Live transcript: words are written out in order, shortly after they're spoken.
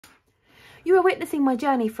You are witnessing my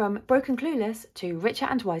journey from broken clueless to richer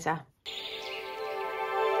and wiser.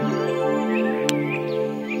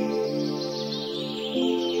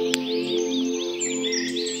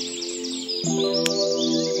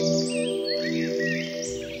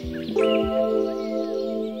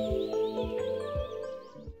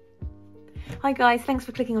 Hi guys, thanks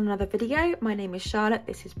for clicking on another video. My name is Charlotte,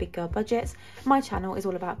 this is Big Girl Budgets. My channel is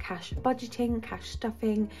all about cash budgeting, cash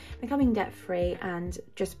stuffing, becoming debt free and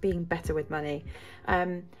just being better with money.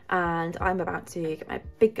 And I'm about to get my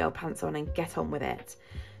big girl pants on and get on with it.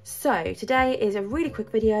 So today is a really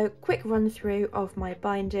quick video, quick run through of my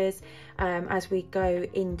binders as we go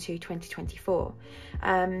into 2024.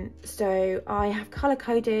 So I have color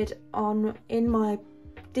coded in my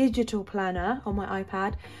digital planner on my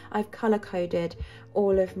iPad. I've color coded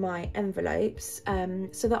all of my envelopes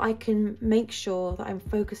so that I can make sure that I'm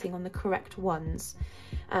focusing on the correct ones.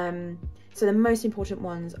 So the most important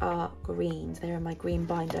ones are greens. They're in my green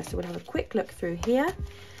binder, so we'll have a quick look through here.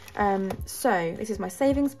 So this is my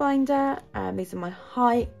savings binder. These are my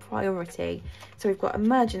high priority. So we've got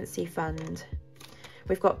emergency fund,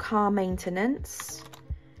 we've got car maintenance,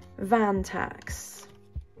 van tax,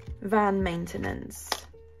 van maintenance,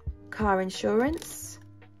 car insurance,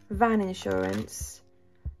 van insurance,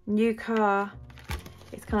 new car.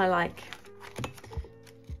 It's kind of like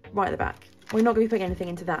right at the back. We're not going to be putting anything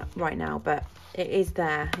into that right now, but it is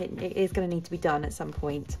there. It is going to need to be done at some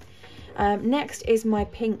point. Next is my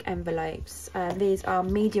pink envelopes. These are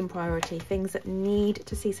medium priority, things that need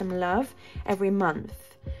to see some love every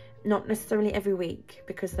month, not necessarily every week,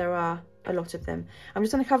 because there are a lot of them. I'm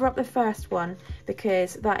just going to cover up the first one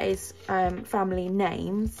because that is family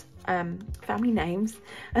names. That's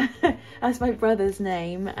my brother's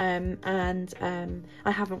name, and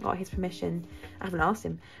I haven't got his permission. I haven't asked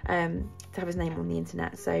him to have his name on the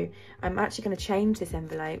internet, so I'm actually going to change this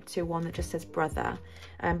envelope to one that just says brother.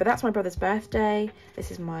 But that's my brother's birthday.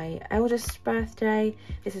 This is my eldest birthday.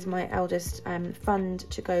 This is my eldest fund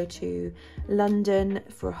to go to London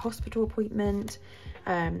for a hospital appointment.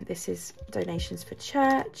 This is donations for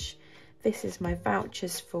church. This is my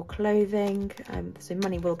vouchers for clothing. So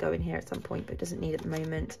money will go in here at some point, but it doesn't need at the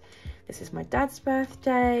moment. This is my dad's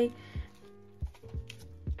birthday.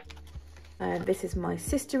 This is my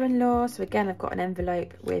sister-in-law. So again, I've got an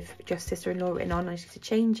envelope with just sister-in-law written on. I just need to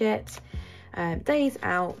change it. Days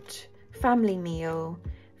out, family meal,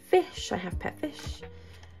 fish. I have pet fish.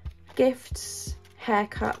 Gifts,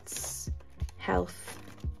 haircuts, health.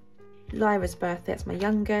 Lyra's birthday, that's my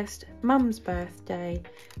youngest. Mum's birthday,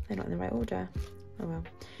 they're not in the right order. Oh well.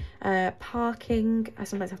 Parking, I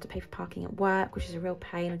sometimes have to pay for parking at work, which is a real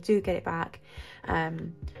pain. I do get it back,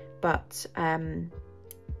 but I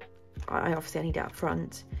obviously need it up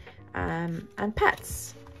front. And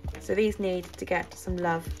pets, so these need to get some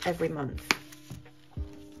love every month.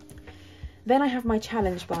 Then I have my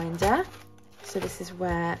challenge binder. So this is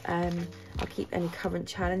where I'll keep any current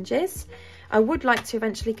challenges. I would like to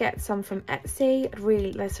eventually get some from Etsy.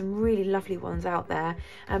 There's some really lovely ones out there,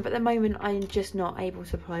 but at the moment I'm just not able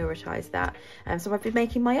to prioritise that. So I've been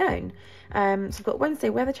making my own. So I've got Wednesday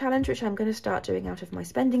weather challenge, which I'm going to start doing out of my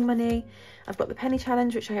spending money. I've got the penny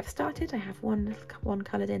challenge, which I have started. I have one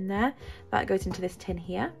coloured in there. That goes into this tin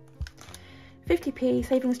here. 50p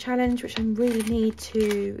savings challenge, which I really need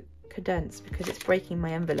to condense because it's breaking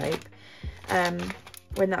my envelope.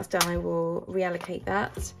 When that's done, I will reallocate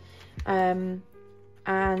that. And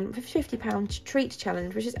 £50 treat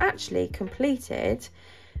challenge, which is actually completed.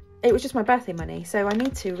 It was just my birthday money, so I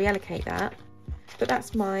need to reallocate that. But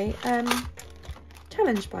that's my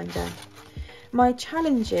challenge binder. My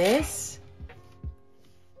challenges,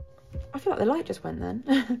 I feel like the light just went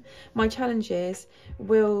then. My challenges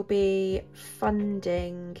will be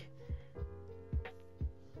funding.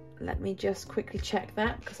 Let me just quickly check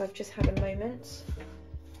that because I've just had a moment.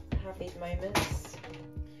 I have these moments.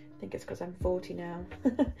 I think it's because I'm 40 now.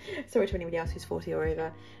 Sorry to anybody else who's 40 or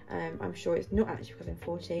over. I'm sure it's not actually because I'm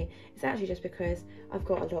 40. It's actually just because I've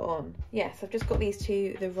got a lot on. Yes, I've just got these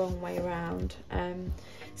two the wrong way around.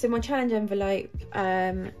 So my challenge envelope,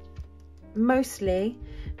 mostly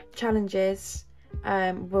challenges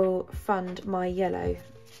will fund my yellow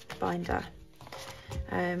binder.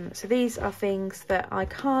 So these are things that I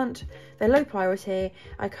can't, they're low priority.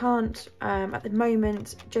 I can't at the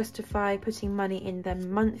moment justify putting money in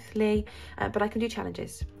them monthly, but I can do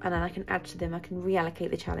challenges and then I can add to them. I can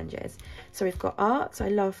reallocate the challenges. So we've got art. I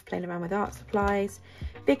love playing around with art supplies.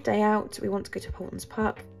 Big day out. We want to go to Paultons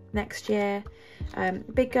Park next year.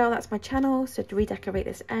 Big girl, that's my channel. So to redecorate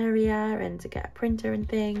this area and to get a printer and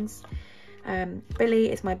things.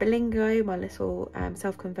 Billy is my Bilingo, my little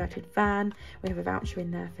self-converted van. We have a voucher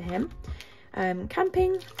in there for him.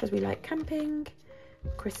 Camping, because we like camping.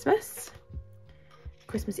 Christmas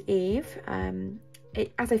Eve.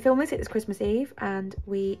 As I film this, it's Christmas Eve, and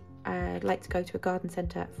we like to go to a garden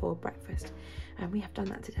centre for breakfast, and we have done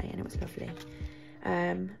that today, and it was lovely.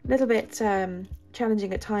 Little bit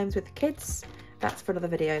challenging at times with the kids. That's for another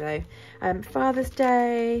video though. Father's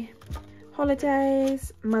Day,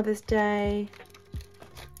 holidays, Mother's Day,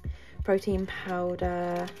 protein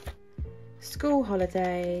powder, school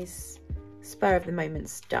holidays, spur of the moment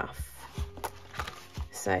stuff.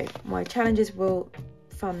 So my challenges will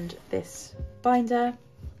fund this binder,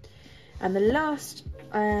 and the last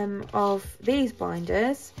of these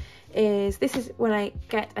binders is, this is when I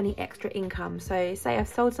get any extra income. So say I've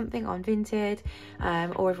sold something on Vinted,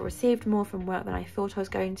 or I've received more from work than I thought I was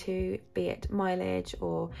going to, be it mileage,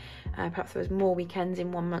 or perhaps there was more weekends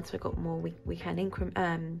in one month, so I got more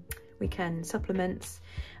weekend supplements.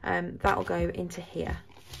 That'll go into here.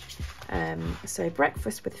 So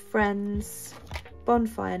breakfast with friends,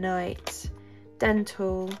 bonfire night,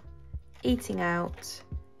 dental, eating out,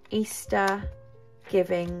 Easter,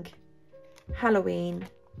 giving, Halloween,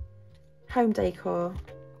 home decor,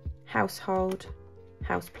 household,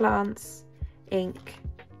 house plants, ink,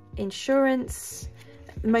 insurance.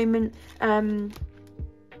 At the moment, I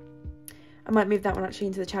might move that one actually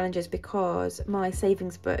into the challenges, because my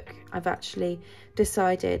savings book, I've actually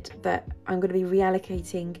decided that I'm going to be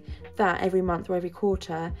reallocating that every month or every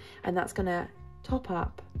quarter, and that's going to top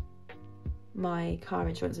up my car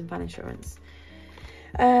insurance and van insurance.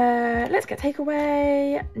 Let's get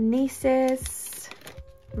takeaway, nieces,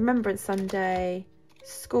 Remembrance Sunday,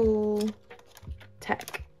 school,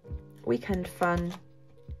 tech, weekend fun,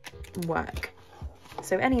 work.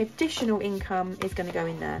 So any additional income is going to go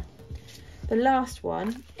in there. The last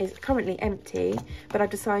one is currently empty, but I've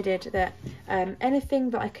decided that anything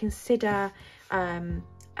that I consider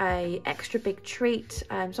a extra big treat,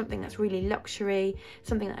 something that's really luxury,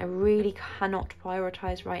 something that I really cannot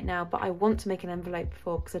prioritize right now, but I want to make an envelope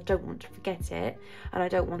for, because I don't want to forget it and I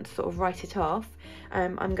don't want to sort of write it off,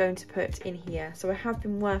 I'm going to put in here. So I have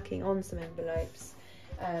been working on some envelopes.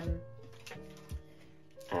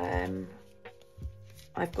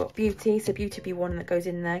 I've got beauty, so beauty would be one that goes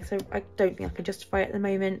in there, so I don't think I can justify it at the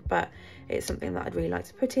moment, but it's something that I'd really like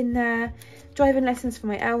to put in there. Driving lessons for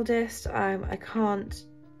my eldest. I can't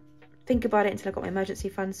think about it until I've got my emergency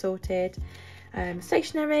fund sorted.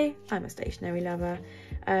 Stationery, I'm a stationery lover.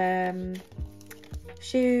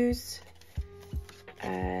 Shoes,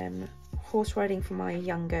 horse riding for my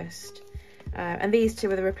youngest, and these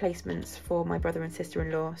two are the replacements for my brother and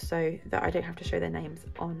sister-in-law, so that I don't have to show their names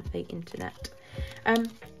on the internet. And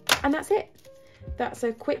that's it. That's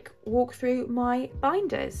a quick walk through my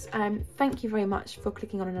binders. Thank you very much for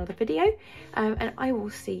clicking on another video, and I will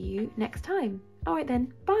see you next time. All right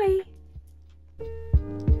then, bye.